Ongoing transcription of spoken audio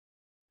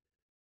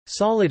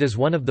Solid is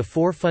one of the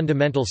four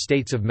fundamental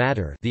states of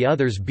matter, the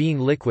others being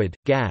liquid,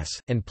 gas,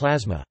 and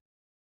plasma.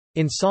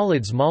 In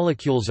solids,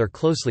 molecules are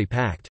closely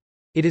packed.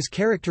 It is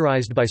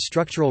characterized by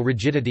structural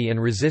rigidity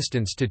and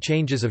resistance to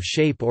changes of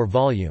shape or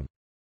volume.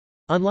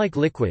 Unlike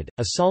liquid,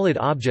 a solid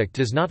object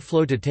does not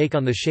flow to take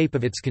on the shape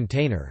of its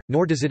container,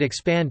 nor does it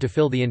expand to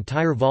fill the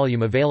entire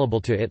volume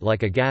available to it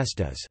like a gas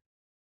does.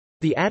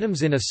 The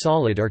atoms in a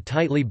solid are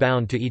tightly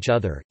bound to each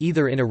other,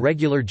 either in a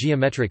regular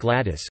geometric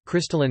lattice,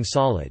 crystalline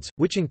solids,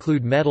 which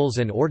include metals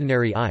and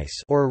ordinary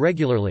ice, or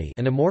irregularly,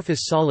 an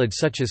amorphous solid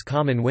such as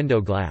common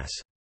window glass.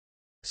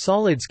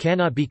 Solids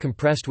cannot be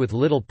compressed with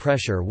little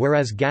pressure,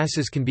 whereas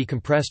gases can be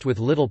compressed with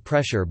little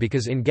pressure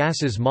because in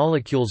gases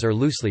molecules are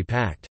loosely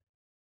packed.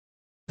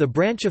 The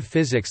branch of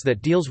physics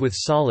that deals with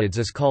solids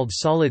is called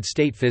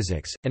solid-state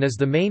physics, and is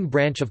the main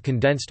branch of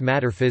condensed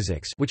matter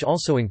physics, which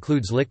also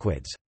includes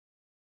liquids.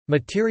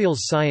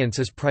 Materials science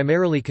is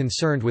primarily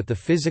concerned with the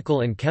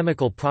physical and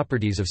chemical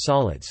properties of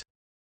solids.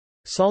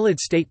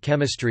 Solid-state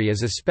chemistry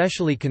is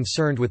especially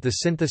concerned with the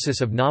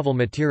synthesis of novel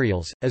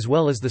materials, as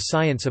well as the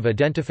science of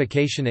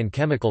identification and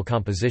chemical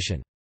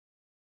composition.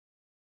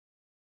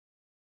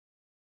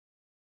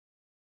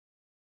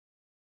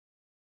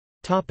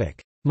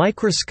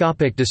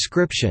 Microscopic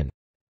description.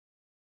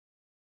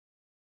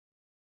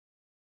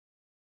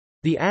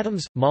 The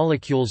atoms,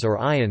 molecules or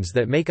ions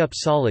that make up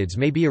solids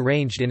may be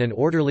arranged in an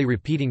orderly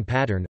repeating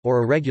pattern,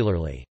 or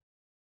irregularly.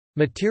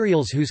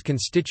 Materials whose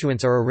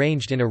constituents are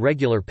arranged in a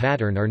regular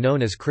pattern are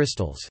known as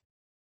crystals.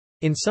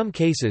 In some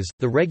cases,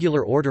 the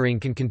regular ordering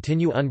can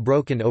continue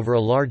unbroken over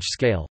a large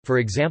scale, for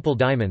example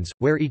diamonds,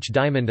 where each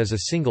diamond is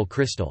a single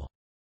crystal.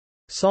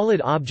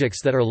 Solid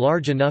objects that are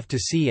large enough to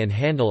see and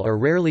handle are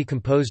rarely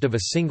composed of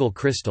a single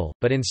crystal,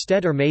 but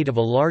instead are made of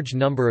a large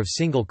number of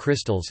single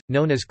crystals,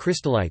 known as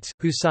crystallites,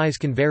 whose size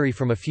can vary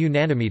from a few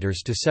nanometers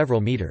to several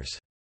meters.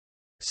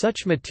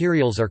 Such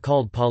materials are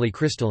called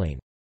polycrystalline.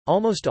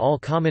 Almost all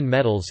common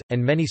metals,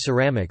 and many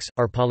ceramics,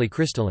 are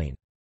polycrystalline.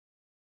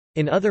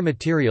 In other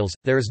materials,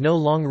 there is no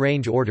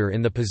long-range order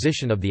in the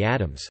position of the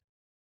atoms.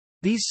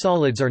 These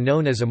solids are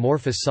known as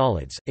amorphous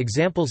solids.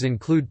 Examples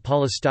include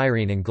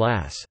polystyrene and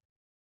glass.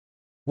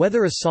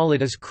 Whether a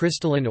solid is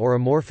crystalline or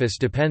amorphous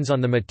depends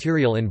on the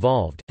material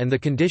involved, and the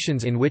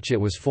conditions in which it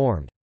was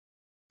formed.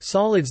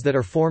 Solids that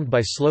are formed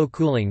by slow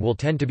cooling will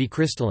tend to be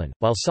crystalline,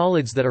 while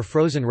solids that are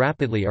frozen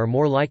rapidly are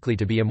more likely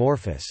to be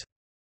amorphous.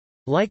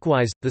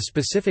 Likewise, the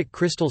specific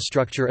crystal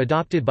structure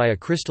adopted by a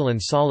crystalline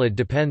solid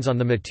depends on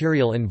the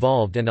material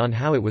involved and on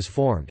how it was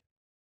formed.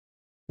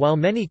 While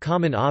many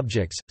common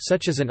objects,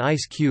 such as an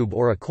ice cube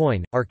or a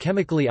coin, are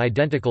chemically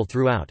identical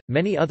throughout,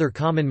 many other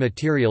common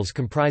materials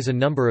comprise a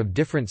number of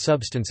different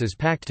substances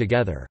packed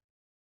together.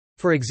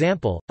 For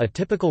example, a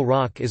typical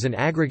rock is an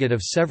aggregate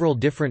of several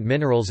different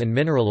minerals and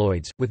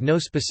mineraloids, with no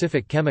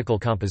specific chemical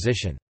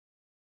composition.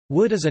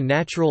 Wood is a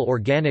natural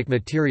organic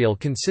material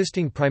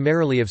consisting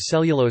primarily of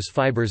cellulose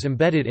fibers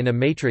embedded in a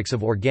matrix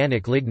of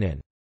organic lignin.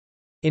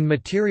 In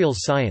materials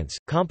science,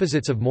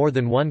 composites of more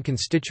than one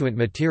constituent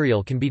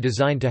material can be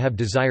designed to have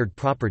desired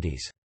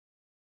properties.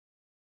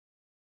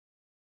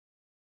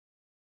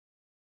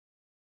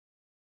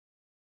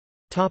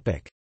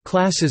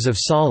 Classes of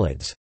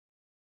solids.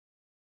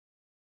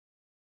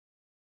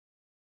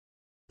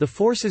 The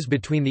forces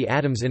between the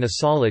atoms in a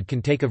solid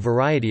can take a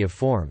variety of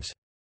forms.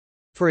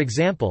 For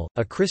example,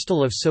 a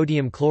crystal of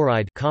sodium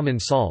chloride,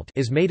 common salt,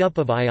 is made up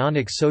of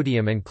ionic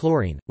sodium and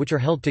chlorine, which are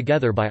held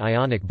together by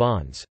ionic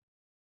bonds.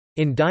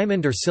 In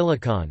diamond or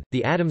silicon,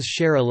 the atoms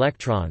share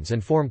electrons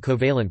and form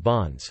covalent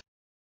bonds.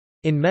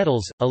 In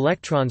metals,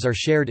 electrons are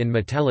shared in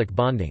metallic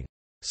bonding.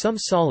 Some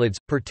solids,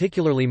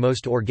 particularly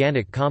most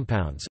organic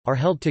compounds, are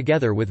held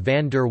together with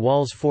van der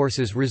Waals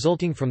forces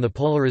resulting from the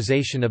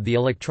polarization of the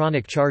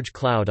electronic charge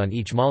cloud on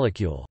each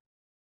molecule.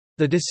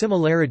 The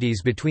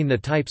dissimilarities between the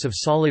types of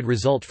solid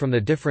result from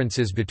the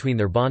differences between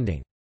their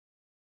bonding.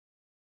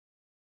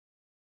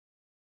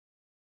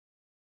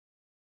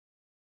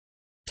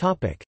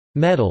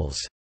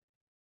 Metals.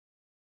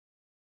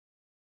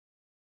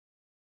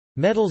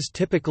 Metals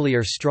typically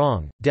are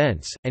strong,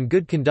 dense, and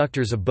good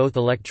conductors of both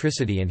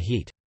electricity and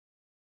heat.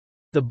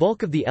 The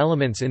bulk of the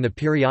elements in the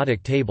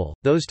periodic table,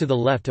 those to the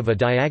left of a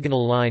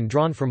diagonal line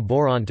drawn from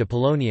boron to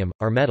polonium,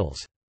 are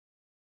metals.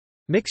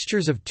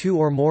 Mixtures of two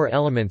or more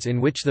elements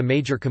in which the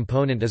major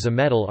component is a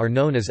metal are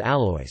known as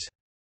alloys.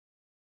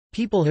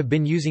 People have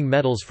been using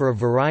metals for a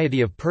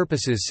variety of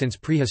purposes since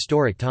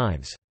prehistoric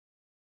times.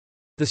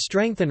 The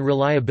strength and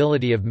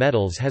reliability of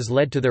metals has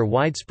led to their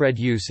widespread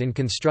use in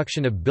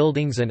construction of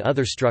buildings and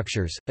other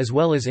structures, as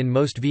well as in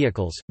most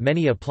vehicles,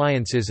 many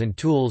appliances and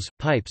tools,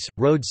 pipes,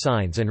 road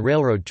signs and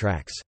railroad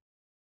tracks.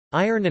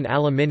 Iron and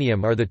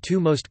aluminium are the two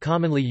most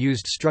commonly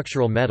used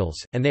structural metals,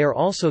 and they are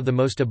also the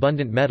most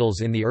abundant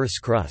metals in the Earth's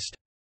crust.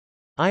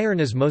 Iron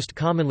is most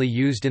commonly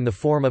used in the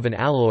form of an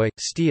alloy,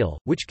 steel,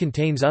 which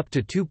contains up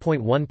to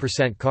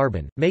 2.1%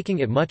 carbon, making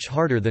it much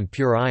harder than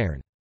pure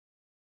iron.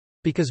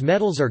 Because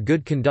metals are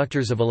good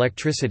conductors of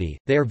electricity,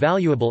 they are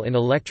valuable in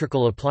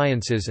electrical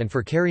appliances and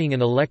for carrying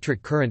an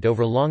electric current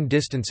over long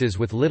distances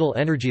with little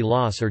energy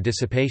loss or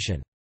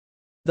dissipation.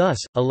 Thus,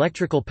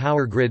 electrical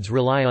power grids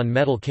rely on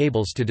metal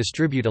cables to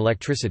distribute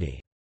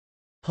electricity.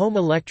 Home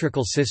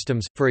electrical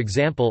systems, for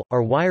example,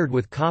 are wired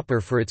with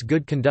copper for its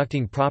good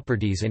conducting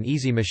properties and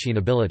easy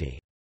machinability.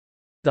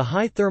 The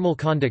high thermal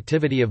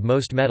conductivity of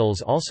most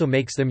metals also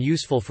makes them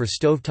useful for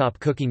stovetop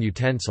cooking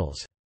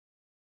utensils.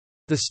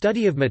 The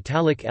study of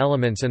metallic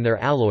elements and their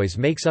alloys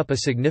makes up a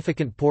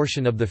significant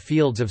portion of the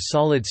fields of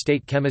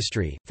solid-state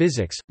chemistry,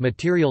 physics,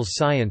 materials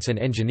science and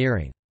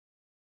engineering.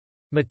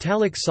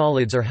 Metallic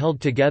solids are held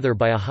together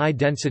by a high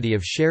density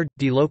of shared,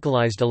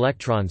 delocalized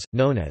electrons,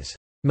 known as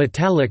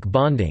metallic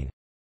bonding.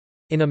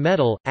 In a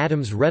metal,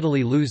 atoms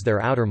readily lose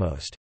their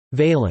outermost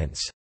valence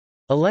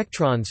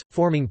electrons,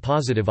 forming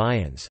positive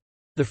ions.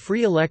 The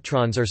free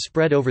electrons are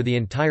spread over the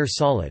entire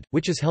solid,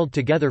 which is held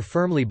together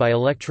firmly by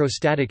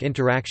electrostatic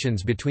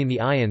interactions between the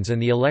ions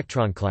and the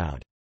electron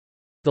cloud.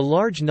 The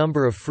large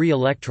number of free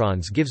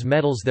electrons gives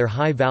metals their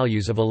high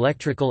values of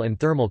electrical and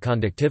thermal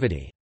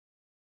conductivity.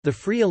 The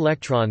free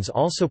electrons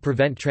also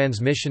prevent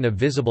transmission of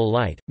visible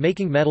light,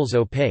 making metals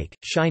opaque,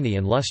 shiny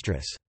and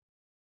lustrous.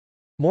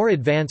 More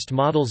advanced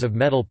models of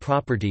metal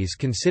properties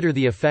consider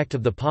the effect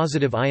of the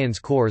positive ions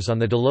cores on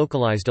the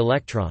delocalized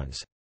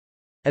electrons.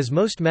 As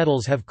most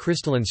metals have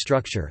crystalline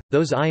structure,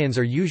 those ions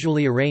are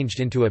usually arranged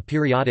into a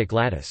periodic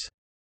lattice.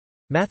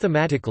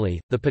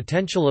 Mathematically, the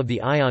potential of the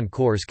ion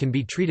cores can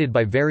be treated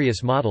by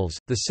various models,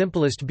 the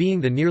simplest being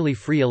the nearly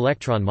free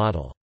electron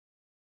model.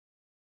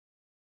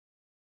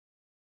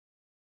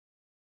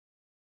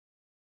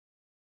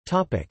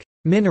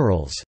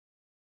 Minerals.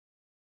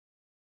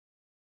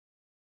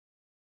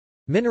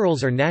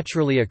 Minerals are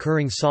naturally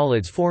occurring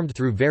solids formed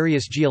through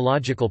various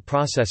geological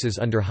processes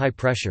under high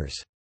pressures.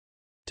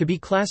 To be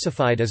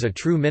classified as a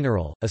true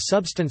mineral, a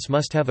substance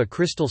must have a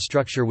crystal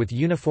structure with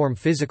uniform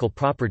physical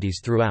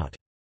properties throughout.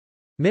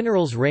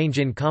 Minerals range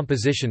in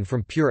composition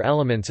from pure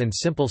elements and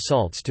simple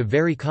salts to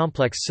very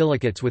complex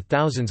silicates with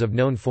thousands of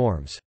known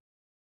forms.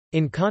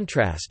 In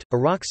contrast, a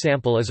rock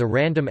sample is a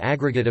random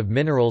aggregate of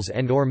minerals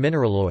and/or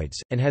mineraloids,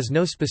 and has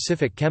no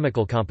specific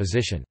chemical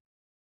composition.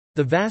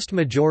 The vast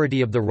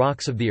majority of the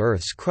rocks of the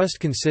Earth's crust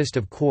consist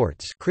of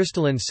quartz,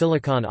 crystalline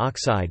silicon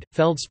oxide,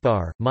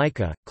 feldspar,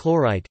 mica,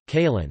 chlorite,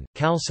 kaolin,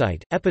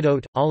 calcite,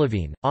 epidote,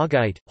 olivine,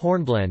 augite,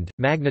 hornblende,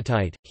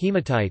 magnetite,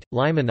 hematite,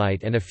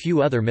 limonite and a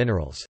few other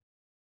minerals.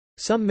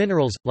 Some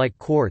minerals, like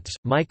quartz,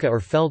 mica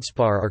or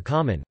feldspar are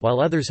common, while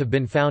others have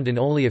been found in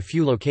only a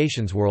few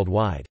locations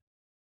worldwide.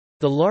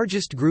 The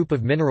largest group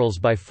of minerals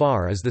by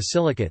far is the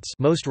silicates.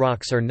 Most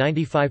rocks are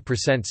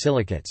 95%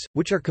 silicates,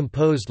 which are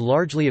composed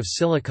largely of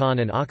silicon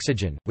and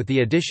oxygen, with the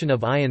addition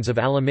of ions of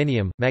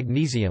aluminium,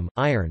 magnesium,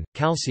 iron,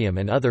 calcium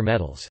and other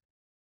metals.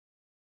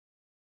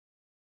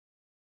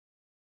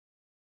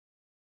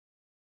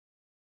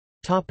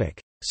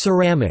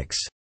 Ceramics.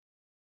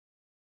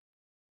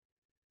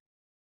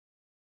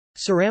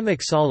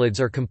 Ceramic solids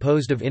are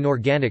composed of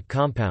inorganic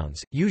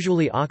compounds,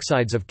 usually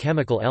oxides of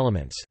chemical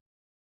elements.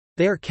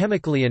 They are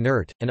chemically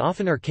inert, and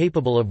often are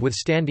capable of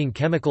withstanding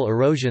chemical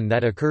erosion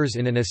that occurs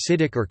in an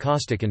acidic or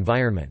caustic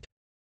environment.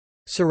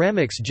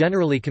 Ceramics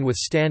generally can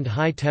withstand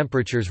high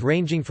temperatures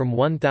ranging from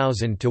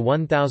 1000 to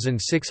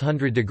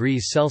 1600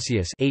 degrees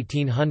Celsius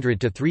 (1800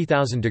 to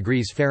 3000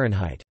 degrees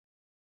Fahrenheit).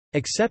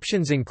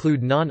 Exceptions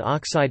include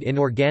non-oxide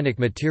inorganic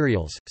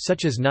materials,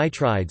 such as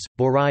nitrides,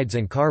 borides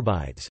and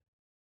carbides.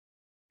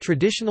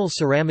 Traditional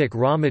ceramic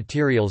raw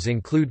materials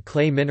include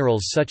clay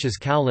minerals such as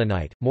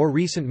kaolinite. More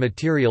recent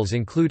materials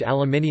include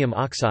aluminium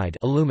oxide,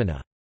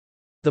 alumina.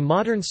 The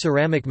modern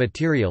ceramic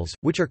materials,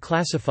 which are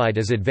classified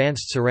as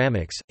advanced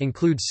ceramics,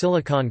 include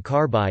silicon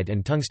carbide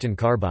and tungsten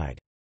carbide.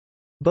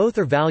 Both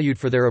are valued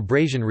for their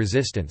abrasion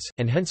resistance,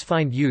 and hence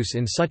find use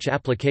in such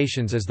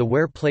applications as the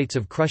wear plates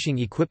of crushing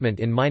equipment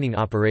in mining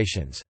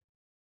operations.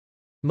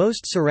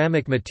 Most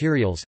ceramic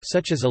materials,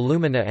 such as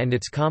alumina and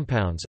its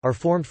compounds, are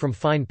formed from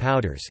fine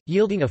powders,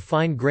 yielding a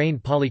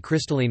fine-grained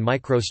polycrystalline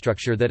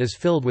microstructure that is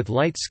filled with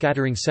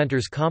light-scattering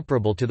centers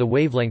comparable to the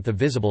wavelength of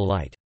visible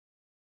light.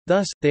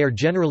 Thus, they are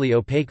generally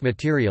opaque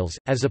materials,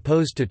 as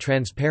opposed to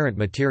transparent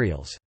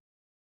materials.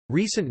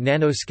 Recent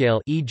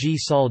nanoscale e.g.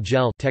 Sol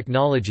gel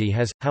technology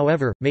has,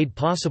 however, made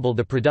possible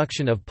the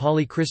production of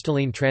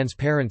polycrystalline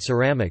transparent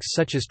ceramics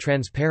such as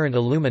transparent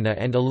alumina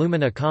and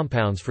alumina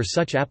compounds for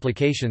such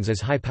applications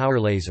as high-power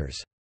lasers.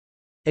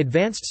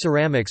 Advanced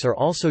ceramics are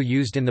also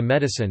used in the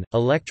medicine,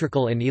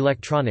 electrical and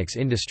electronics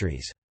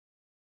industries.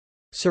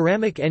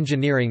 Ceramic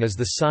engineering is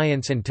the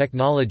science and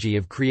technology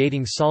of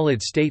creating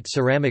solid-state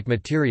ceramic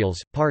materials,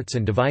 parts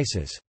and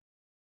devices.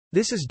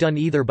 This is done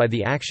either by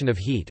the action of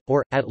heat,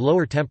 or, at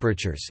lower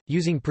temperatures,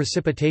 using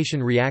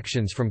precipitation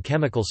reactions from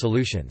chemical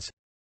solutions.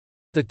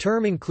 The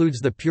term includes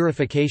the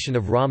purification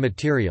of raw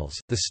materials,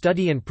 the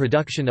study and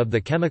production of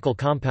the chemical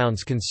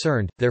compounds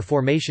concerned, their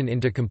formation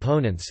into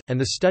components, and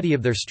the study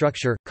of their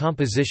structure,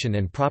 composition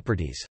and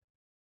properties.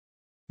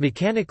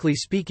 Mechanically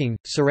speaking,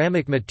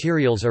 ceramic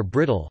materials are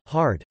brittle,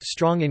 hard,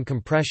 strong in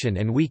compression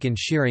and weak in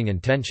shearing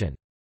and tension.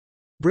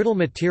 Brittle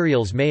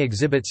materials may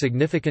exhibit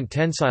significant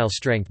tensile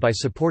strength by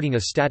supporting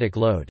a static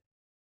load.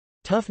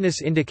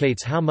 Toughness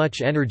indicates how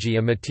much energy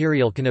a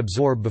material can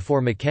absorb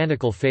before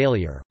mechanical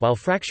failure, while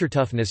fracture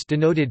toughness,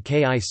 denoted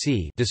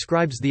KIC,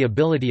 describes the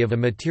ability of a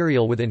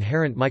material with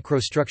inherent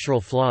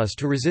microstructural flaws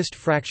to resist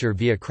fracture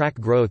via crack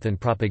growth and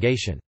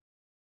propagation.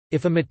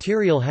 If a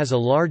material has a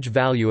large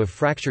value of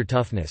fracture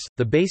toughness,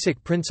 the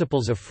basic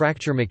principles of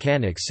fracture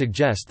mechanics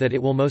suggest that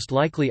it will most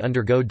likely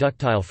undergo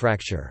ductile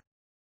fracture.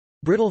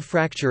 Brittle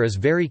fracture is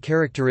very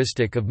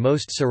characteristic of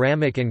most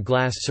ceramic and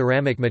glass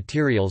ceramic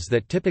materials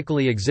that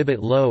typically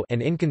exhibit low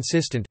and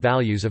inconsistent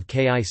values of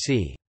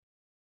KIC.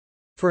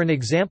 For an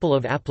example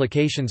of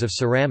applications of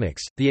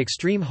ceramics, the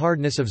extreme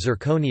hardness of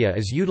zirconia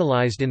is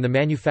utilized in the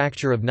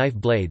manufacture of knife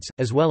blades,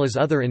 as well as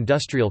other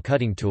industrial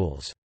cutting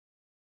tools.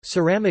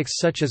 Ceramics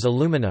such as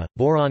alumina,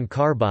 boron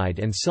carbide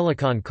and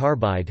silicon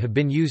carbide have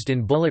been used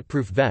in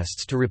bulletproof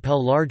vests to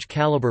repel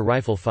large-caliber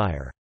rifle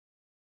fire.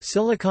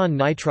 Silicon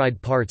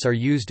nitride parts are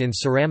used in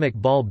ceramic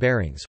ball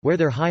bearings, where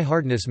their high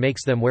hardness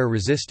makes them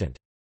wear-resistant.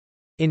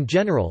 In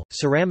general,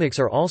 ceramics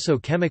are also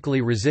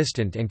chemically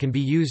resistant and can be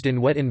used in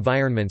wet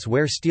environments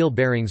where steel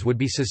bearings would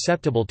be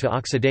susceptible to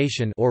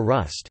oxidation or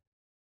rust.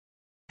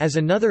 As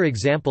another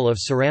example of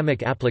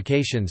ceramic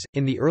applications,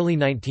 in the early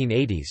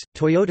 1980s,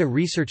 Toyota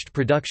researched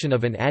production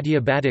of an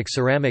adiabatic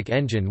ceramic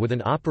engine with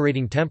an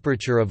operating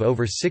temperature of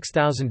over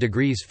 6,000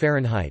 degrees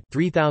Fahrenheit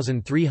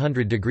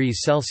 (3,300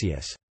 degrees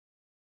Celsius).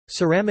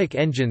 Ceramic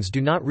engines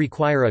do not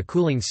require a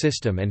cooling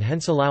system and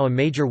hence allow a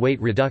major weight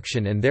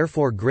reduction and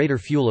therefore greater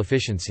fuel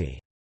efficiency.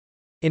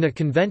 In a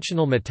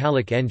conventional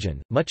metallic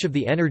engine, much of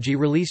the energy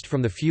released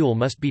from the fuel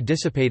must be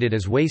dissipated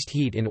as waste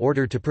heat in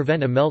order to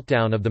prevent a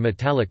meltdown of the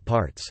metallic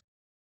parts.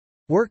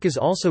 Work is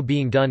also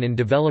being done in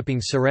developing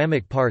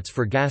ceramic parts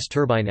for gas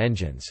turbine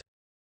engines.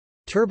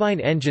 Turbine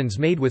engines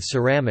made with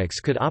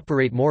ceramics could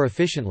operate more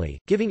efficiently,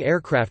 giving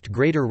aircraft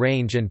greater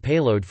range and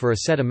payload for a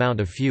set amount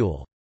of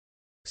fuel.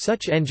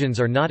 Such engines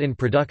are not in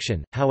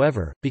production,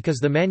 however, because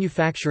the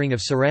manufacturing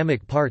of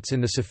ceramic parts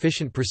in the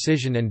sufficient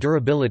precision and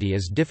durability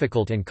is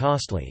difficult and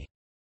costly.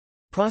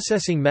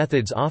 Processing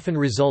methods often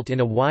result in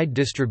a wide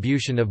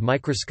distribution of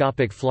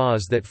microscopic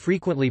flaws that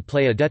frequently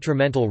play a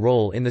detrimental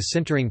role in the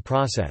sintering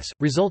process,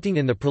 resulting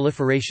in the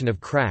proliferation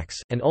of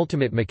cracks, and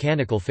ultimate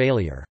mechanical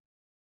failure.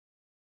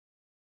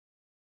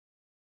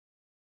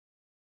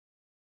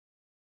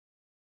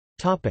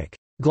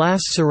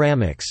 Glass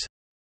ceramics.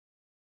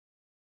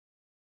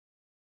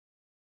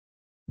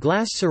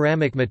 Glass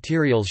ceramic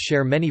materials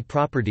share many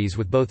properties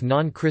with both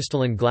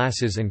non-crystalline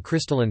glasses and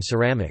crystalline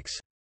ceramics.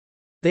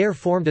 They are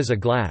formed as a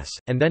glass,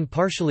 and then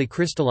partially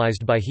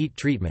crystallized by heat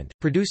treatment,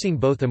 producing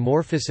both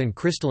amorphous and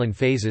crystalline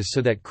phases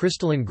so that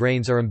crystalline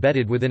grains are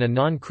embedded within a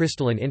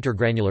non-crystalline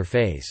intergranular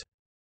phase.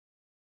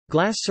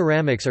 Glass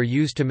ceramics are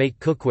used to make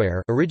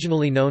cookware,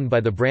 originally known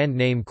by the brand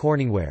name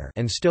Corningware,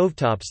 and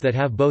stovetops that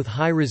have both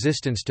high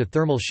resistance to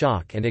thermal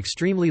shock and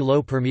extremely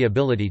low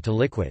permeability to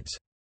liquids.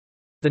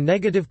 The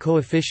negative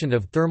coefficient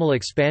of thermal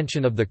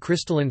expansion of the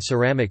crystalline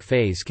ceramic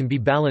phase can be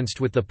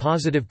balanced with the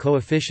positive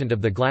coefficient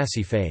of the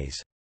glassy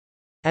phase.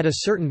 At a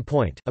certain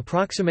point,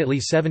 approximately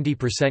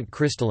 70%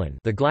 crystalline,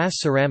 the glass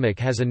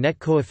ceramic has a net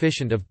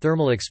coefficient of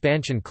thermal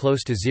expansion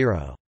close to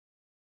zero.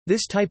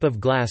 This type of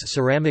glass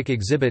ceramic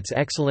exhibits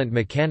excellent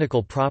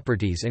mechanical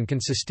properties and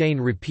can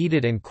sustain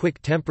repeated and quick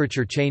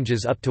temperature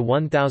changes up to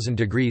 1000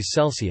 degrees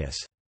Celsius.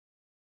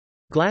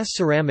 Glass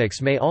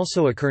ceramics may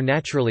also occur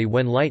naturally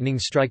when lightning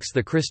strikes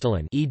the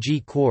crystalline,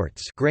 e.g.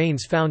 quartz,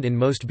 grains found in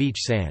most beach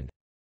sand.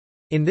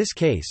 In this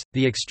case,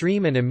 the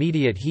extreme and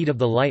immediate heat of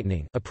the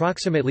lightning,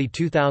 approximately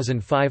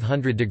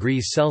 2500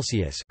 degrees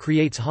Celsius,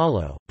 creates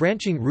hollow,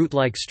 branching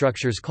root-like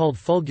structures called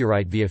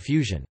fulgurite via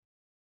fusion.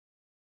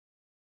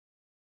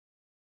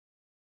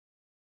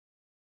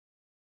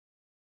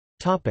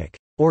 Topic: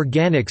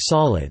 Organic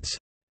solids.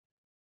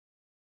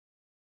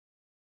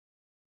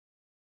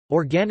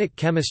 Organic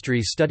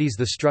chemistry studies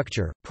the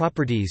structure,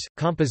 properties,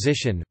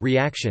 composition,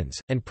 reactions,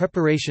 and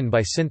preparation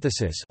by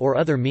synthesis or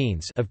other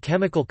means of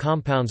chemical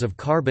compounds of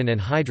carbon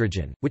and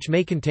hydrogen, which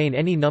may contain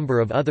any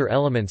number of other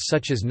elements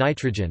such as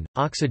nitrogen,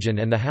 oxygen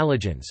and the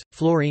halogens,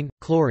 fluorine,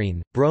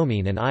 chlorine,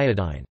 bromine and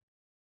iodine.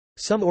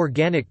 Some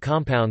organic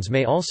compounds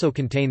may also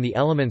contain the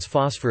elements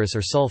phosphorus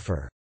or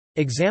sulfur.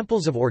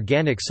 Examples of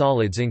organic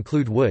solids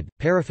include wood,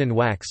 paraffin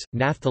wax,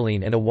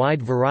 naphthalene and a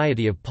wide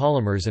variety of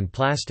polymers and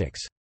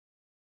plastics.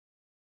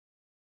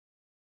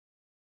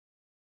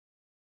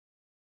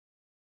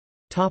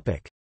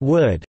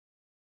 Wood.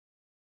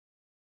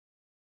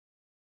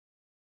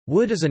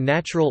 Wood is a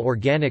natural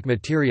organic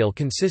material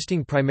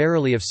consisting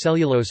primarily of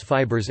cellulose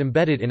fibers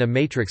embedded in a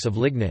matrix of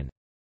lignin.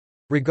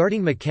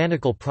 Regarding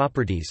mechanical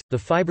properties, the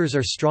fibers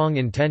are strong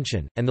in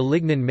tension, and the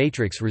lignin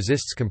matrix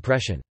resists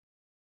compression.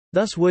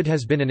 Thus wood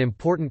has been an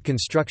important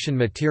construction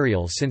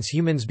material since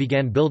humans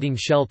began building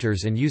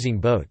shelters and using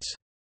boats.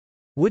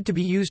 Wood to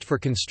be used for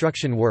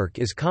construction work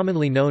is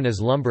commonly known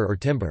as lumber or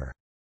timber.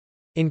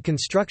 In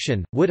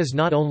construction, wood is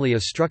not only a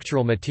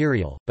structural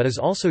material, but is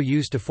also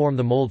used to form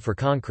the mold for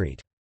concrete.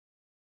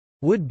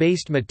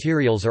 Wood-based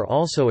materials are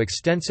also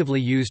extensively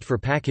used for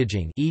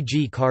packaging,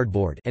 e.g.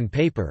 cardboard, and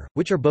paper,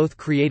 which are both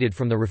created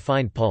from the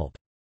refined pulp.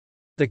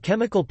 The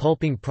chemical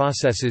pulping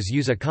processes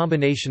use a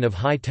combination of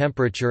high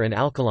temperature and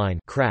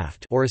alkaline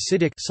Kraft or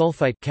acidic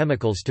sulfite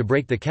chemicals to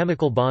break the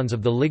chemical bonds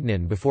of the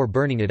lignin before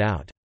burning it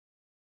out.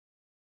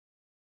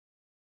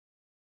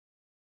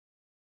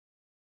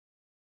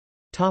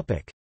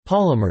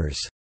 Polymers.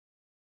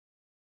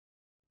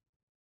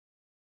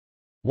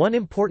 One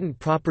important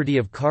property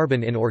of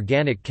carbon in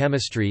organic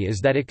chemistry is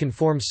that it can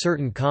form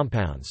certain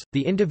compounds,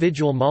 the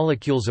individual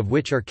molecules of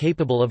which are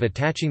capable of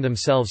attaching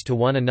themselves to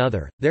one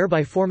another,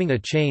 thereby forming a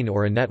chain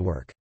or a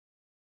network.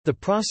 The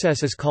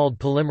process is called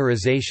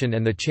polymerization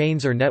and the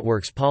chains or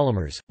networks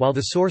polymers, while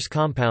the source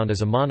compound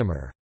is a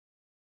monomer.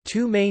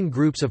 Two main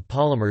groups of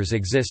polymers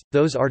exist,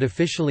 those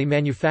artificially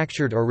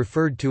manufactured or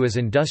referred to as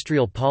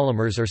industrial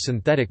polymers or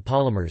synthetic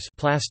polymers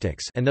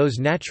plastics, and those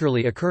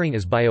naturally occurring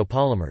as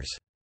biopolymers.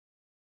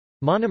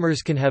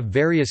 Monomers can have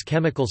various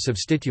chemical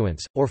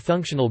substituents, or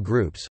functional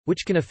groups,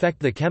 which can affect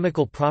the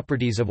chemical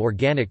properties of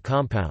organic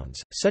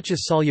compounds, such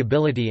as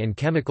solubility and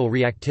chemical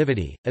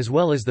reactivity, as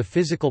well as the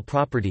physical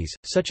properties,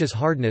 such as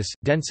hardness,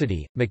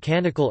 density,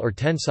 mechanical or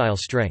tensile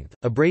strength,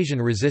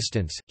 abrasion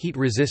resistance, heat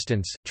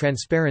resistance,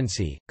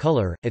 transparency,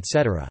 color,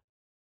 etc.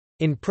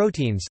 In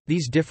proteins,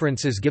 these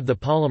differences give the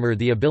polymer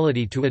the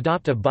ability to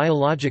adopt a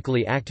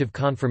biologically active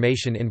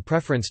conformation in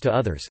preference to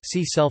others.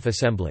 See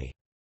self-assembly.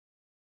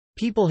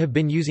 People have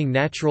been using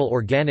natural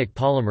organic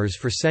polymers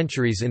for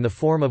centuries in the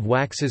form of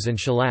waxes and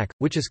shellac,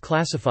 which is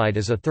classified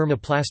as a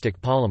thermoplastic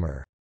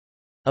polymer.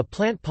 A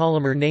plant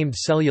polymer named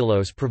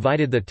cellulose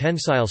provided the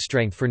tensile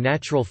strength for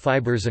natural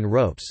fibers and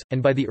ropes,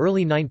 and by the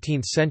early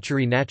 19th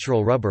century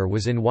natural rubber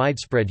was in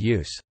widespread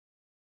use.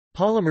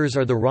 Polymers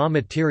are the raw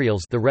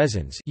materials, the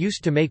resins,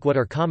 used to make what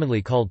are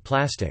commonly called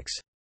plastics.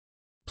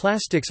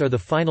 Plastics are the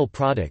final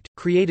product,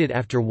 created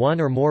after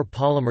one or more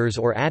polymers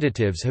or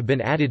additives have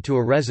been added to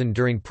a resin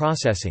during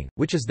processing,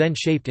 which is then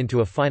shaped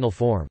into a final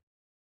form.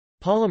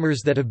 Polymers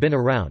that have been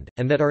around,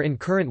 and that are in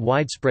current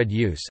widespread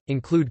use,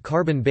 include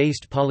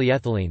carbon-based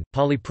polyethylene,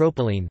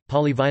 polypropylene,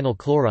 polyvinyl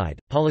chloride,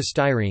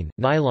 polystyrene,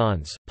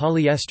 nylons,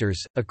 polyesters,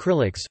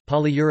 acrylics,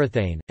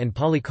 polyurethane, and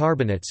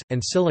polycarbonates,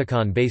 and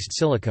silicon-based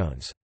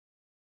silicones.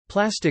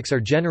 Plastics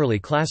are generally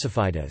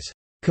classified as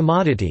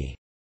commodity,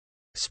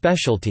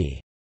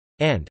 specialty,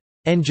 and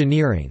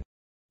engineering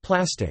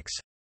plastics.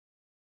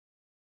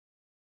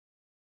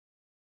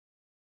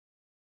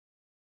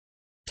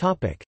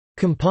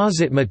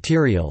 Composite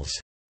materials.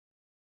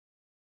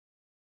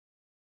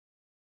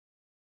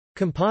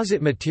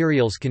 Composite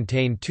materials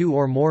contain two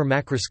or more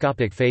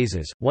macroscopic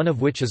phases, one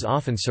of which is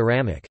often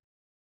ceramic.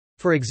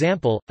 For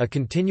example, a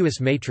continuous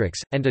matrix,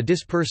 and a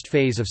dispersed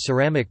phase of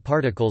ceramic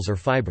particles or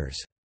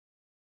fibers.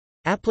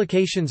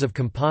 Applications of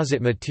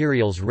composite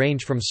materials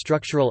range from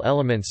structural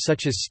elements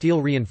such as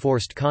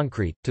steel-reinforced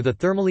concrete, to the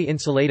thermally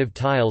insulative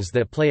tiles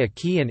that play a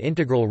key and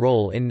integral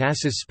role in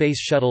NASA's Space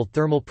Shuttle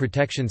Thermal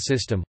Protection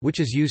System, which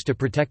is used to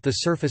protect the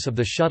surface of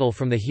the shuttle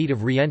from the heat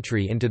of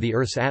re-entry into the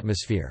Earth's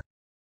atmosphere.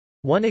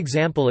 One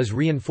example is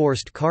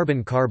reinforced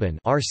carbon-carbon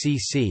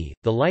 (RCC),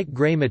 the light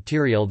gray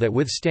material that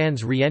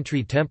withstands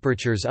re-entry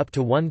temperatures up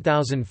to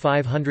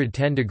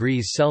 1510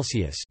 degrees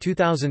Celsius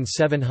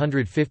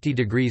 (2750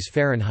 degrees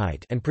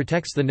Fahrenheit) and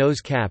protects the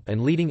nose cap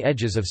and leading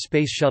edges of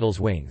Space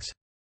Shuttle's wings.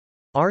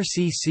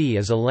 RCC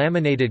is a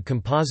laminated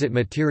composite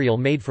material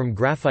made from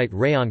graphite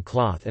rayon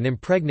cloth and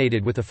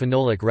impregnated with a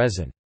phenolic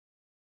resin.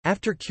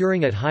 After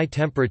curing at high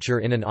temperature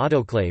in an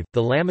autoclave,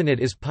 the laminate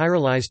is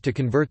pyrolyzed to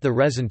convert the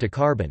resin to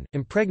carbon,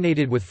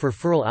 impregnated with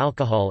furfuryl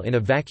alcohol in a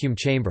vacuum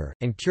chamber,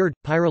 and cured,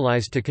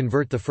 pyrolyzed to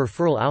convert the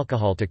furfuryl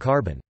alcohol to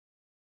carbon.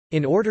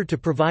 In order to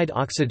provide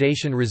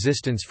oxidation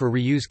resistance for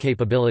reuse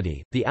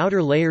capability, the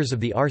outer layers of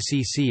the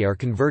RCC are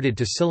converted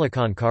to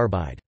silicon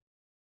carbide.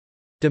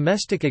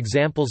 Domestic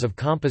examples of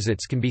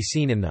composites can be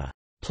seen in the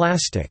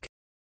plastic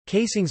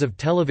casings of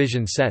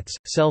television sets,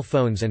 cell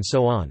phones and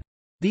so on.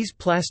 These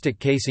plastic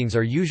casings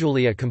are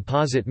usually a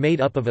composite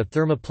made up of a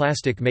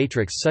thermoplastic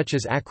matrix such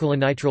as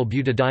acrylonitrile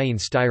butadiene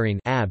styrene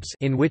 (ABS),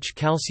 in which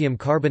calcium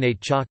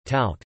carbonate chalk,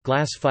 talc,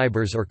 glass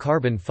fibers or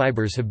carbon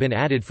fibers have been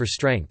added for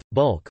strength,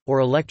 bulk, or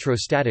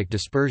electrostatic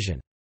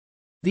dispersion.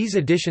 These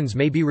additions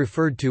may be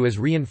referred to as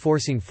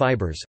reinforcing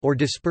fibers, or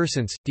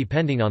dispersants,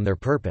 depending on their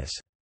purpose.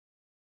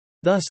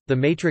 Thus, the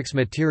matrix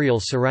material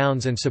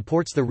surrounds and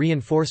supports the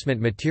reinforcement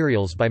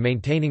materials by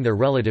maintaining their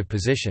relative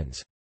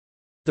positions.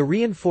 The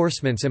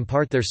reinforcements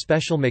impart their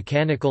special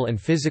mechanical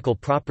and physical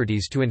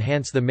properties to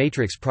enhance the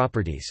matrix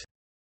properties.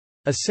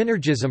 A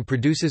synergism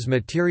produces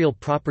material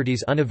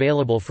properties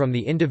unavailable from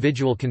the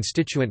individual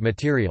constituent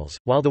materials,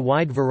 while the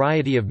wide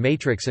variety of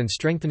matrix and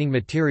strengthening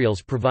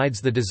materials provides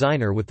the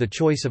designer with the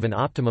choice of an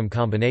optimum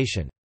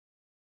combination.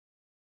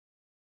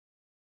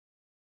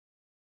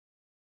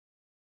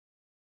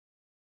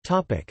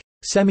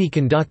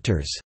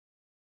 Semiconductors.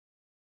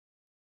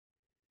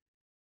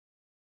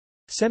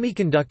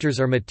 Semiconductors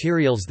are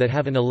materials that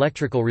have an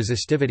electrical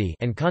resistivity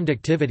and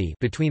conductivity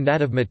between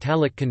that of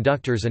metallic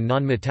conductors and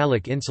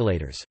non-metallic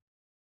insulators.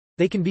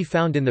 They can be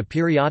found in the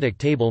periodic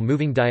table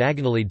moving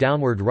diagonally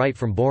downward right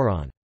from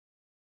boron.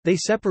 They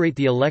separate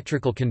the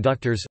electrical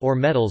conductors or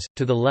metals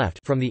to the left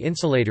from the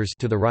insulators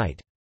to the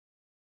right.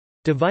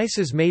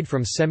 Devices made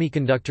from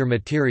semiconductor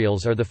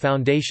materials are the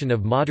foundation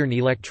of modern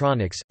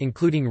electronics,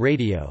 including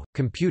radio,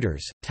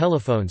 computers,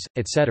 telephones,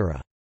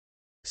 etc.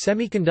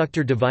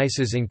 Semiconductor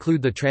devices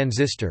include the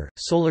transistor,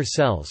 solar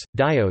cells,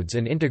 diodes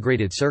and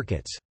integrated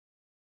circuits.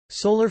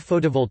 Solar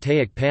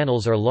photovoltaic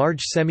panels are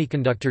large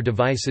semiconductor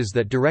devices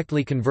that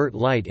directly convert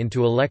light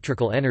into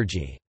electrical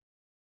energy.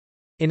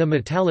 In a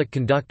metallic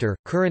conductor,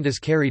 current is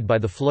carried by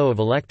the flow of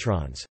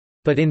electrons.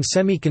 But in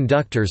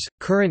semiconductors,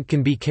 current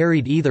can be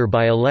carried either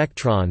by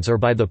electrons or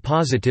by the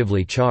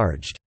positively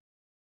charged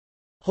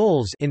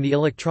holes in the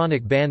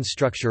electronic band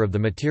structure of the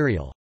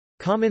material.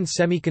 Common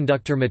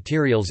semiconductor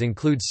materials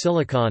include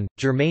silicon,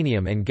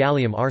 germanium and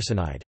gallium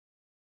arsenide.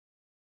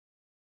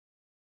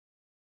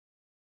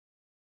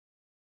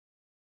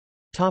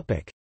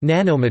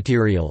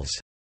 Nanomaterials.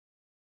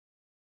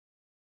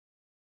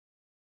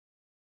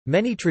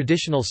 Many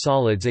traditional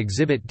solids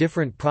exhibit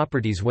different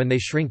properties when they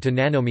shrink to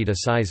nanometer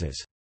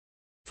sizes.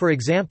 For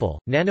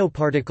example,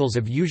 nanoparticles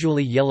of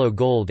usually yellow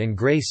gold and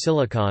gray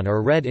silicon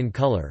are red in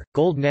color.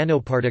 Gold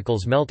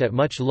nanoparticles melt at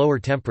much lower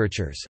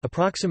temperatures,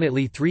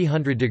 approximately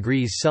 300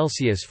 degrees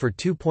Celsius for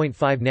 2.5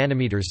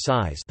 nanometers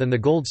size, than the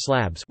gold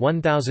slabs,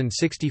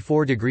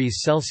 1064 degrees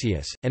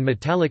Celsius, and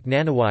metallic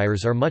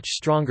nanowires are much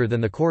stronger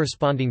than the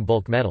corresponding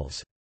bulk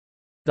metals.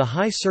 The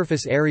high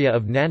surface area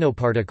of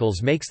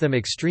nanoparticles makes them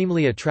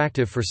extremely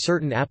attractive for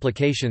certain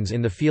applications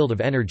in the field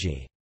of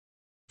energy.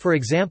 For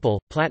example,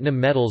 platinum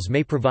metals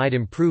may provide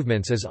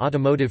improvements as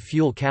automotive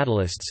fuel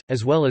catalysts,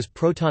 as well as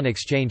proton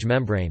exchange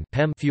membrane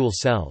fuel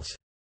cells.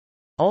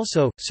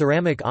 Also,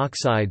 ceramic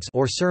oxides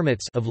or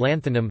cermets of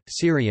lanthanum,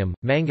 cerium,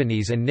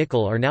 manganese and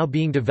nickel are now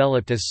being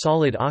developed as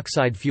solid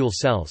oxide fuel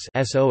cells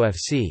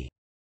 (SOFC).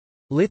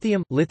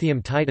 Lithium,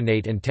 lithium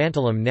titanate and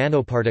tantalum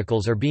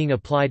nanoparticles are being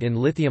applied in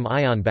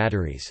lithium-ion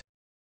batteries.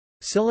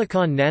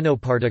 Silicon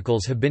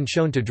nanoparticles have been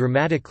shown to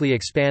dramatically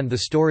expand the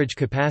storage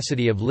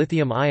capacity of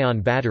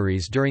lithium-ion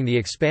batteries during the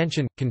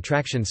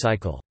expansion-contraction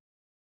cycle.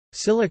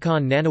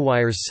 Silicon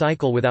nanowires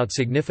cycle without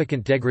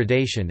significant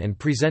degradation and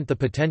present the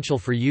potential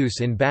for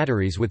use in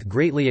batteries with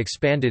greatly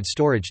expanded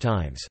storage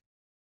times.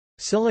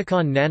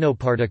 Silicon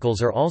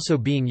nanoparticles are also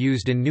being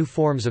used in new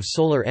forms of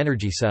solar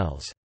energy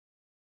cells.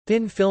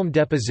 Thin film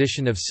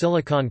deposition of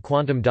silicon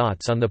quantum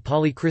dots on the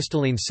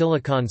polycrystalline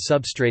silicon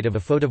substrate of a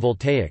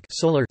photovoltaic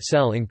solar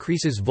cell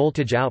increases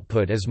voltage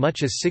output as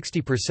much as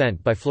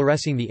 60% by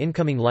fluorescing the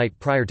incoming light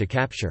prior to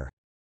capture.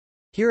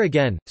 Here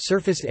again,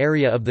 surface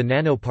area of the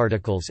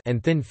nanoparticles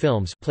and thin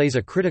films plays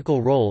a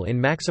critical role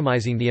in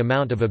maximizing the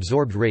amount of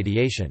absorbed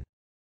radiation.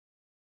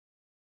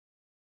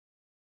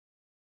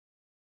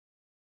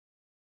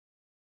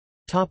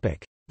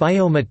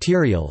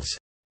 Biomaterials.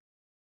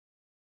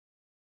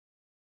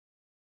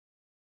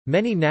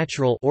 Many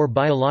natural or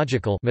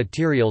biological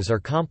materials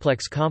are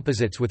complex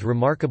composites with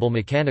remarkable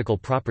mechanical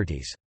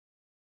properties.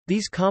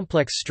 These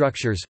complex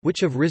structures, which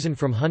have risen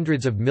from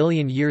hundreds of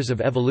million years of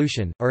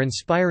evolution, are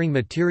inspiring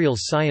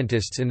materials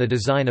scientists in the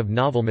design of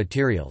novel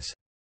materials.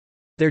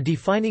 Their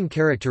defining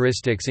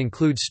characteristics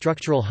include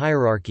structural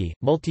hierarchy,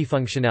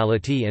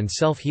 multifunctionality and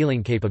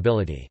self-healing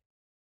capability.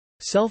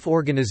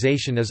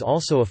 Self-organization is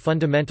also a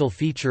fundamental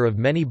feature of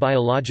many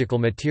biological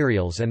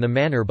materials and the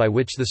manner by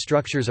which the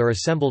structures are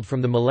assembled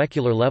from the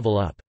molecular level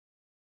up.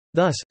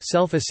 Thus,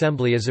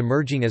 self-assembly is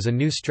emerging as a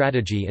new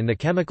strategy in the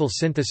chemical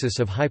synthesis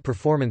of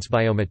high-performance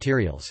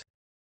biomaterials.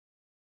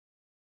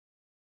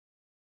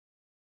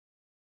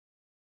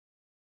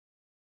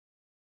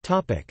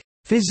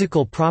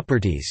 Physical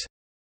properties.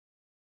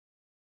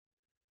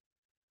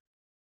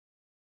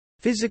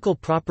 Physical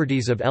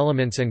properties of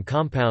elements and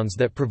compounds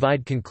that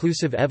provide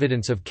conclusive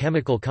evidence of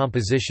chemical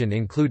composition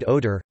include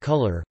odor,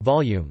 color,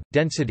 volume,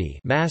 density,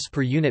 mass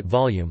per unit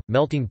volume,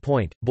 melting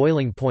point,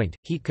 boiling point,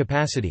 heat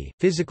capacity,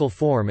 physical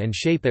form and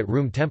shape at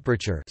room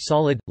temperature,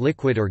 solid,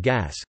 liquid or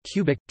gas,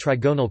 cubic,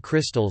 trigonal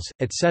crystals,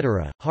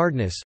 etc.,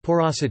 hardness,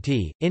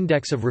 porosity,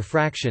 index of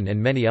refraction and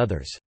many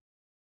others.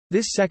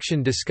 This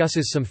section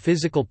discusses some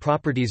physical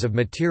properties of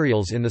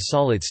materials in the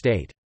solid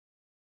state.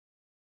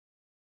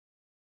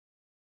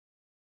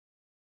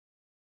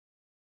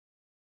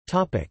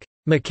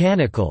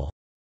 Mechanical.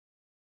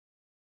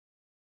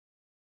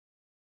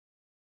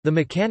 The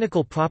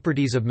mechanical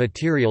properties of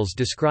materials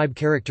describe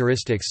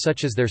characteristics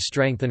such as their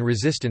strength and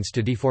resistance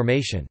to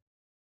deformation.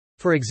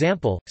 For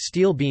example,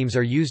 steel beams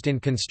are used in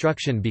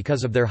construction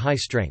because of their high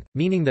strength,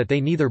 meaning that they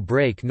neither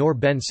break nor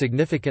bend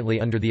significantly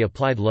under the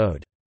applied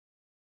load.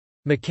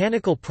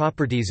 Mechanical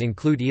properties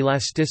include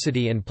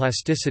elasticity and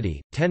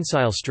plasticity,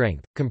 tensile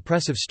strength,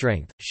 compressive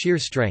strength, shear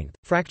strength,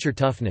 fracture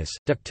toughness,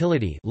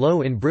 ductility,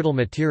 low in brittle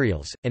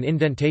materials, and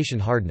indentation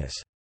hardness.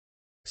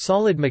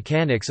 Solid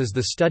mechanics is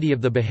the study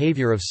of the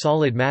behavior of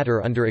solid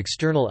matter under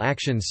external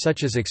actions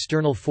such as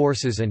external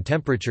forces and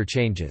temperature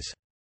changes.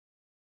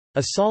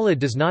 A solid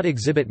does not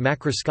exhibit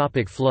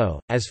macroscopic flow,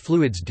 as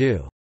fluids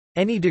do.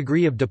 Any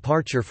degree of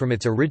departure from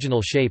its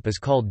original shape is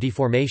called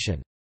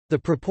deformation. The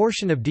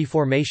proportion of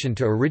deformation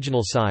to original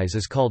size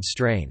is called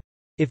strain.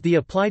 If the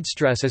applied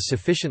stress is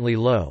sufficiently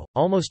low,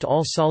 almost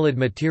all solid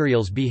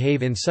materials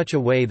behave in such a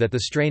way that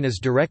the strain is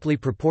directly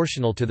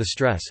proportional to the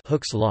stress,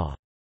 Hooke's law.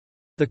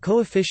 The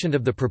coefficient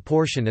of the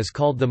proportion is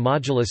called the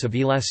modulus of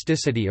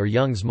elasticity or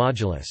Young's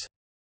modulus.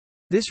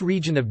 This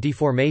region of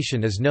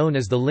deformation is known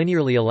as the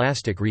linearly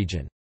elastic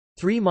region.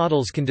 Three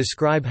models can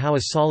describe how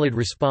a solid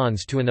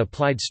responds to an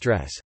applied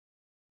stress.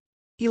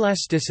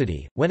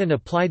 Elasticity: when an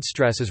applied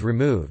stress is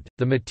removed,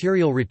 the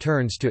material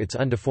returns to its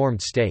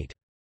undeformed state.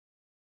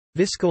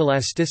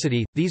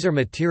 Viscoelasticity: these are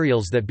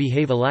materials that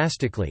behave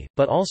elastically,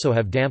 but also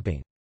have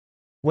damping.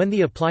 When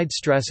the applied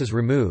stress is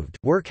removed,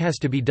 work has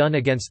to be done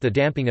against the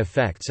damping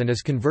effects and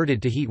is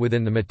converted to heat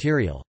within the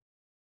material.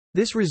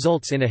 This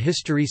results in a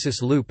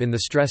hysteresis loop in the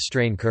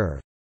stress-strain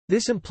curve.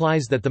 This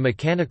implies that the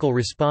mechanical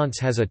response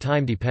has a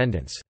time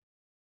dependence.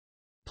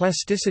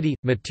 Plasticity: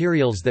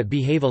 materials that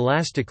behave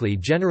elastically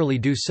generally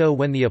do so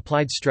when the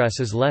applied stress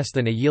is less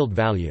than a yield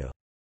value.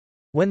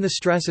 When the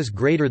stress is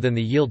greater than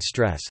the yield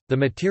stress, the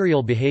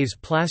material behaves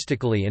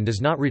plastically and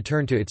does not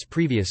return to its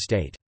previous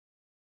state.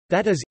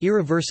 That is,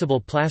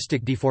 irreversible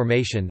plastic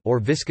deformation or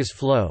viscous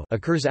flow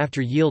occurs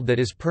after yield that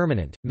is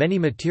permanent. Many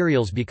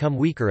materials become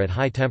weaker at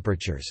high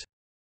temperatures.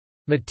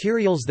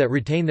 Materials that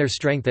retain their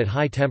strength at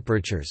high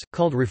temperatures,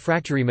 called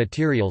refractory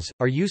materials,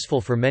 are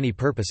useful for many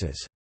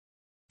purposes.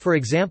 For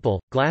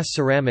example, glass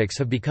ceramics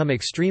have become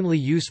extremely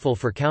useful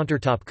for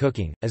countertop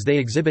cooking, as they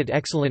exhibit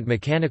excellent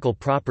mechanical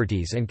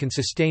properties and can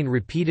sustain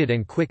repeated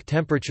and quick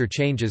temperature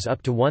changes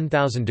up to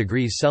 1000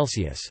 degrees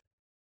Celsius.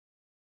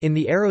 In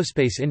the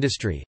aerospace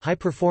industry,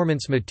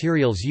 high-performance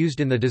materials used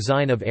in the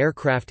design of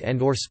aircraft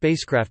and/or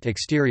spacecraft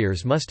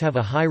exteriors must have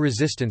a high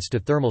resistance to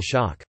thermal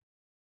shock.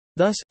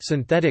 Thus,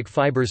 synthetic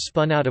fibers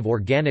spun out of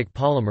organic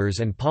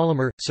polymers and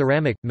polymer,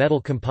 ceramic, metal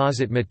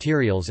composite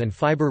materials and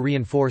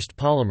fiber-reinforced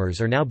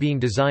polymers are now being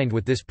designed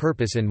with this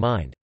purpose in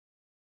mind.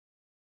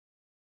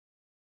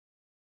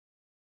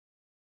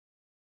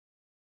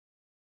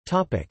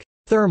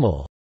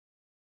 Thermal.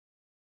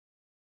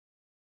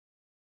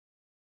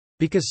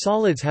 Because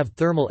solids have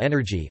thermal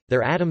energy,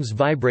 their atoms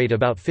vibrate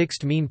about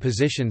fixed mean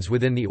positions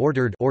within the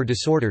ordered or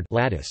disordered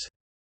lattice.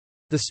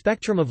 The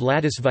spectrum of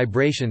lattice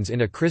vibrations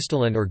in a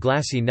crystalline or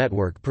glassy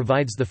network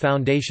provides the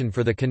foundation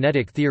for the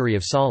kinetic theory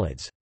of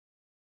solids.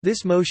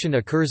 This motion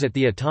occurs at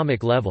the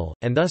atomic level,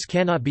 and thus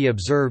cannot be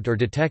observed or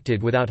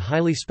detected without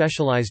highly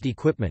specialized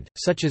equipment,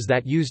 such as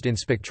that used in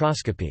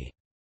spectroscopy.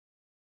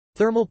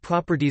 Thermal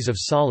properties of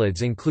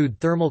solids include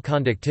thermal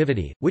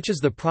conductivity, which is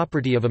the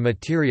property of a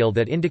material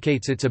that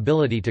indicates its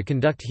ability to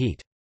conduct heat.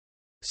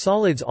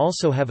 Solids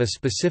also have a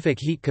specific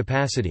heat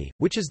capacity,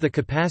 which is the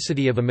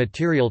capacity of a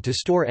material to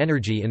store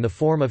energy in the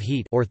form of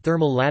heat or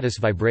thermal lattice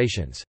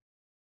vibrations.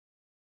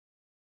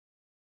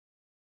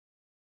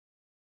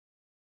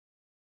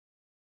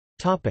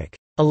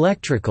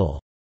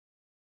 Electrical.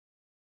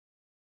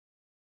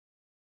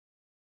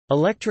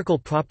 Electrical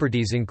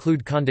properties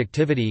include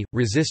conductivity,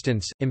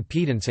 resistance,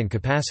 impedance and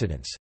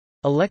capacitance.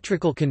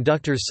 Electrical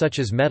conductors such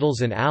as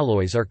metals and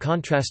alloys are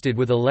contrasted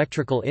with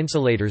electrical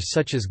insulators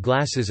such as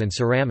glasses and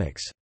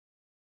ceramics.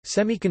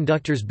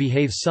 Semiconductors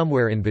behave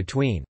somewhere in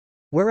between.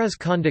 Whereas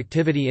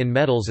conductivity in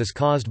metals is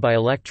caused by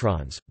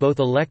electrons,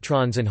 both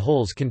electrons and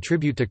holes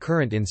contribute to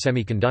current in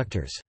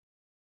semiconductors.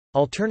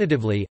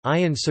 Alternatively,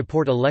 ions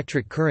support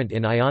electric current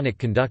in ionic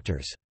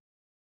conductors.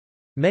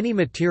 Many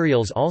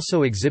materials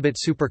also exhibit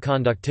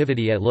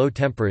superconductivity at low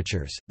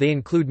temperatures. They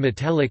include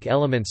metallic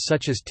elements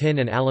such as tin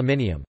and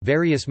aluminium,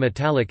 various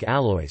metallic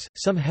alloys,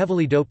 some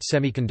heavily doped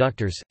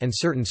semiconductors, and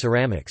certain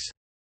ceramics.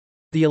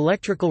 The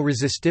electrical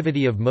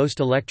resistivity of most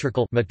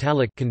electrical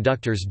metallic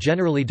conductors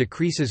generally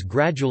decreases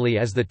gradually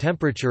as the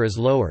temperature is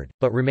lowered,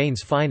 but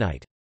remains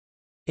finite.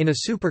 In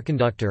a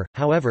superconductor,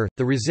 however,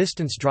 the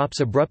resistance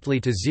drops abruptly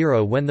to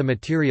zero when the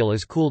material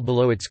is cooled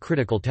below its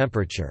critical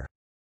temperature.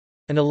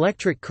 An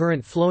electric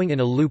current flowing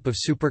in a loop of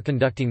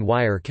superconducting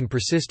wire can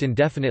persist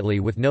indefinitely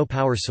with no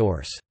power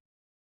source.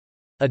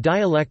 A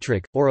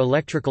dielectric, or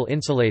electrical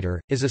insulator,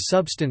 is a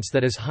substance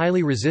that is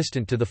highly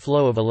resistant to the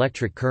flow of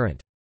electric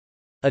current.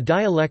 A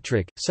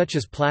dielectric, such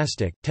as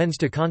plastic, tends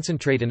to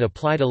concentrate an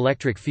applied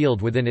electric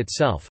field within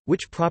itself,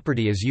 which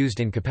property is used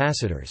in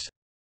capacitors.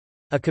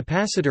 A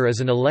capacitor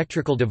is an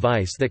electrical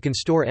device that can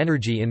store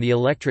energy in the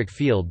electric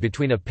field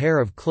between a pair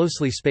of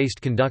closely spaced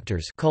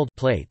conductors called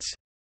plates.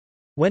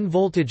 When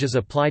voltage is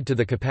applied to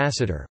the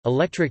capacitor,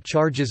 electric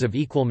charges of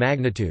equal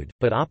magnitude,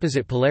 but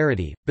opposite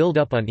polarity, build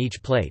up on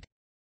each plate.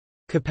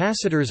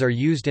 Capacitors are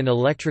used in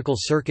electrical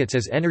circuits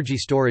as energy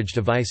storage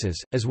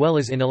devices, as well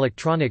as in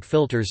electronic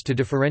filters to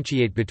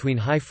differentiate between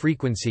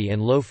high-frequency and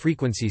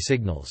low-frequency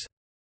signals.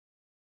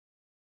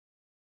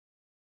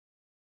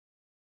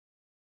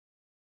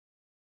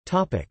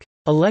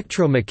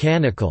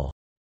 Electro-mechanical.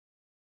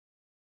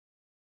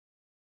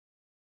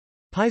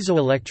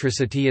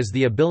 Piezoelectricity is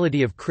the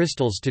ability of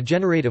crystals to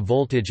generate a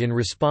voltage in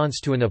response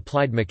to an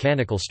applied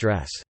mechanical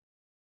stress.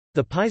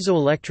 The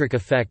piezoelectric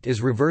effect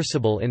is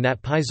reversible in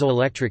that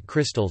piezoelectric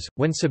crystals,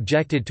 when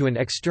subjected to an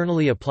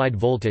externally applied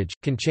voltage,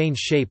 can change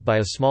shape by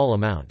a small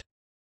amount.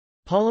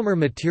 Polymer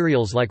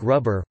materials like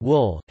rubber,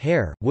 wool,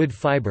 hair, wood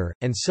fiber,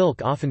 and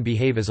silk often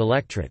behave as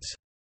electrodes.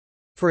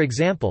 For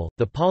example,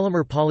 the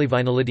polymer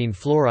polyvinylidene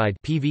fluoride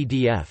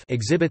 (PVDF)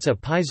 exhibits a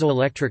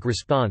piezoelectric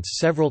response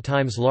several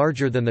times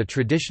larger than the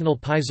traditional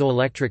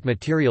piezoelectric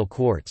material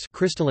quartz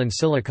crystalline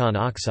silicon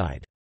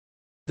oxide.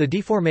 The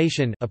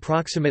deformation,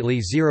 approximately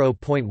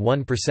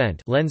 0.1%,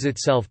 lends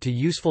itself to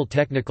useful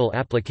technical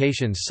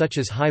applications such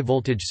as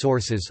high-voltage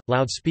sources,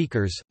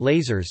 loudspeakers,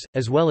 lasers,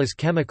 as well as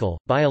chemical,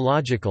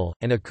 biological,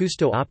 and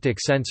acousto-optic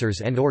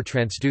sensors and/or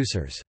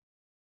transducers.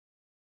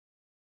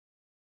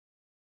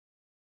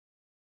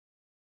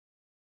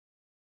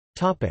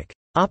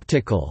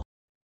 Optical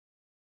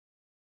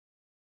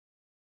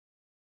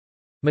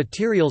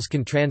materials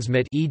can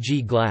transmit,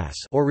 e.g. glass,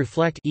 or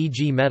reflect,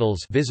 e.g. metals,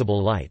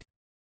 visible light.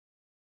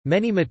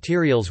 Many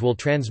materials will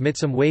transmit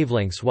some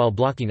wavelengths while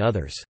blocking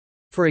others.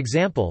 For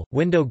example,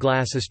 window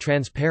glass is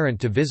transparent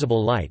to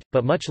visible light,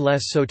 but much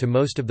less so to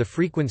most of the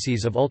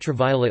frequencies of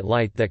ultraviolet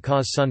light that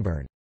cause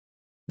sunburn.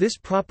 This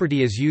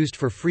property is used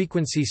for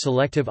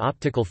frequency-selective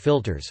optical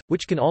filters,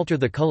 which can alter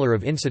the color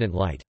of incident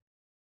light.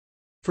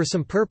 For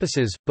some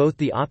purposes, both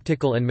the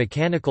optical and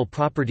mechanical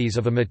properties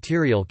of a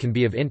material can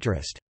be of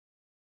interest.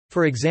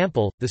 For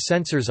example, the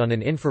sensors on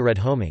an infrared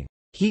homing,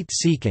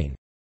 heat-seeking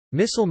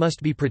missile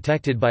must be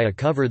protected by a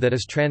cover that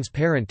is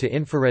transparent to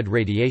infrared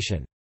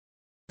radiation.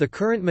 The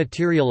current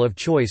material of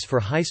choice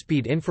for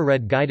high-speed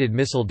infrared-guided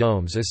missile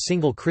domes is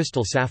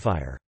single-crystal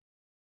sapphire.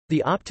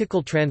 The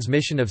optical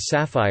transmission of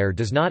sapphire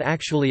does not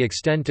actually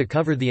extend to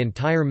cover the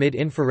entire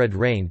mid-infrared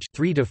range,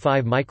 3 to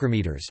 5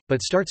 micrometers,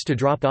 but starts to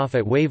drop off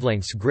at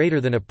wavelengths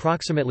greater than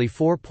approximately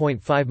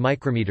 4.5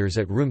 micrometers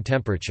at room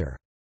temperature.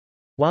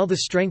 While the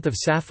strength of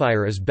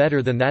sapphire is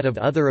better than that of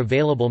other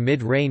available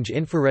mid-range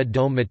infrared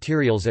dome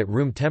materials at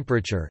room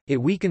temperature,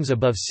 it weakens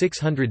above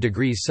 600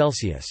 degrees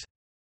Celsius.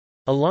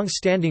 A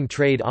long-standing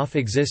trade-off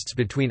exists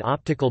between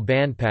optical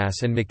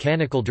bandpass and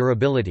mechanical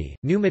durability.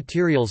 New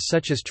materials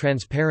such as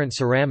transparent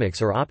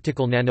ceramics or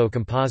optical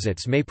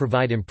nanocomposites may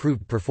provide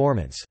improved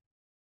performance.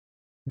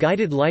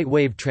 Guided light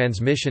wave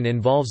transmission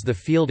involves the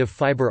field of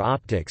fiber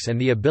optics and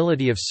the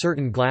ability of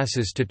certain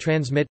glasses to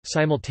transmit,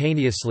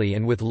 simultaneously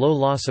and with low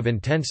loss of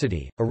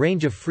intensity, a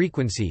range of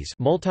frequencies,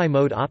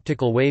 multimode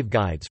optical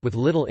waveguides with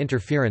little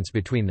interference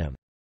between them.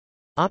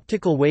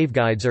 Optical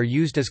waveguides are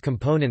used as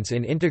components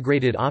in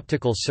integrated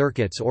optical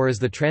circuits or as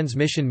the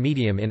transmission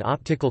medium in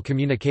optical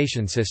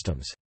communication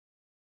systems.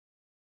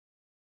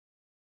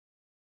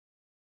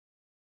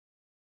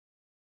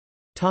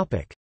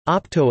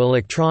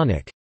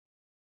 Opto-electronic.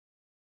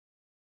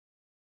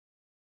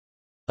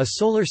 A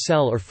solar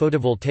cell or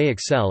photovoltaic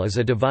cell is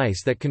a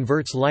device that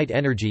converts light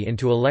energy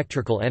into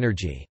electrical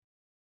energy.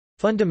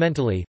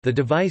 Fundamentally, the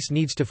device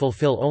needs to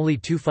fulfill only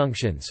two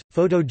functions: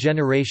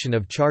 photo-generation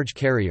of charge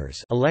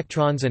carriers,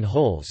 electrons and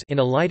holes, in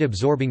a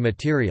light-absorbing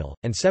material,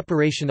 and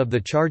separation of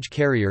the charge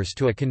carriers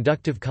to a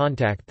conductive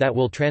contact that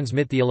will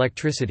transmit the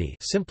electricity,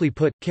 simply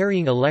put,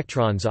 carrying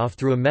electrons off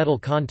through a metal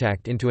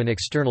contact into an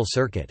external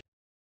circuit.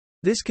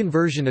 This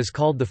conversion is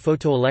called the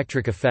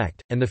photoelectric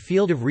effect, and the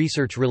field of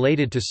research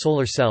related to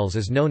solar cells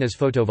is known as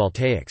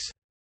photovoltaics.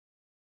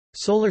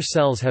 Solar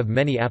cells have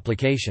many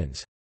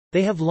applications.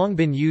 They have long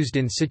been used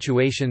in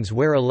situations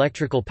where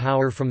electrical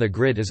power from the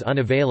grid is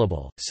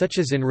unavailable, such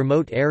as in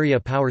remote area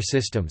power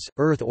systems,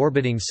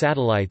 Earth-orbiting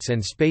satellites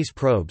and space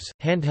probes,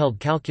 handheld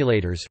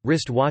calculators,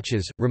 wrist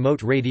watches,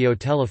 remote radio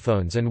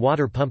telephones and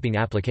water pumping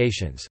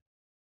applications.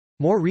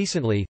 More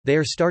recently, they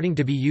are starting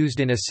to be used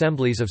in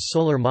assemblies of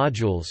solar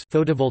modules,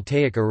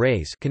 photovoltaic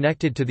arrays,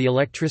 connected to the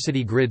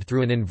electricity grid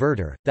through an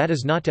inverter, that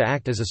is not to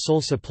act as a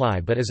sole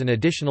supply but as an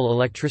additional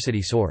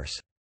electricity source.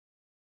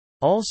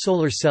 All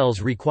solar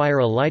cells require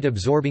a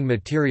light-absorbing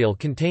material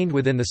contained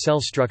within the cell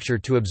structure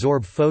to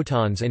absorb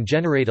photons and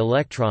generate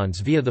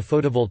electrons via the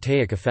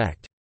photovoltaic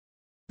effect.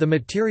 The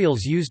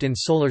materials used in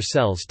solar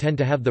cells tend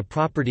to have the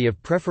property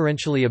of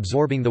preferentially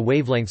absorbing the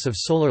wavelengths of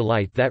solar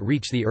light that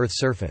reach the Earth's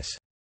surface.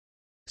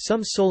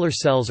 Some solar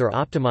cells are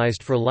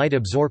optimized for light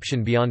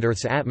absorption beyond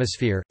Earth's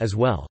atmosphere, as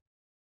well.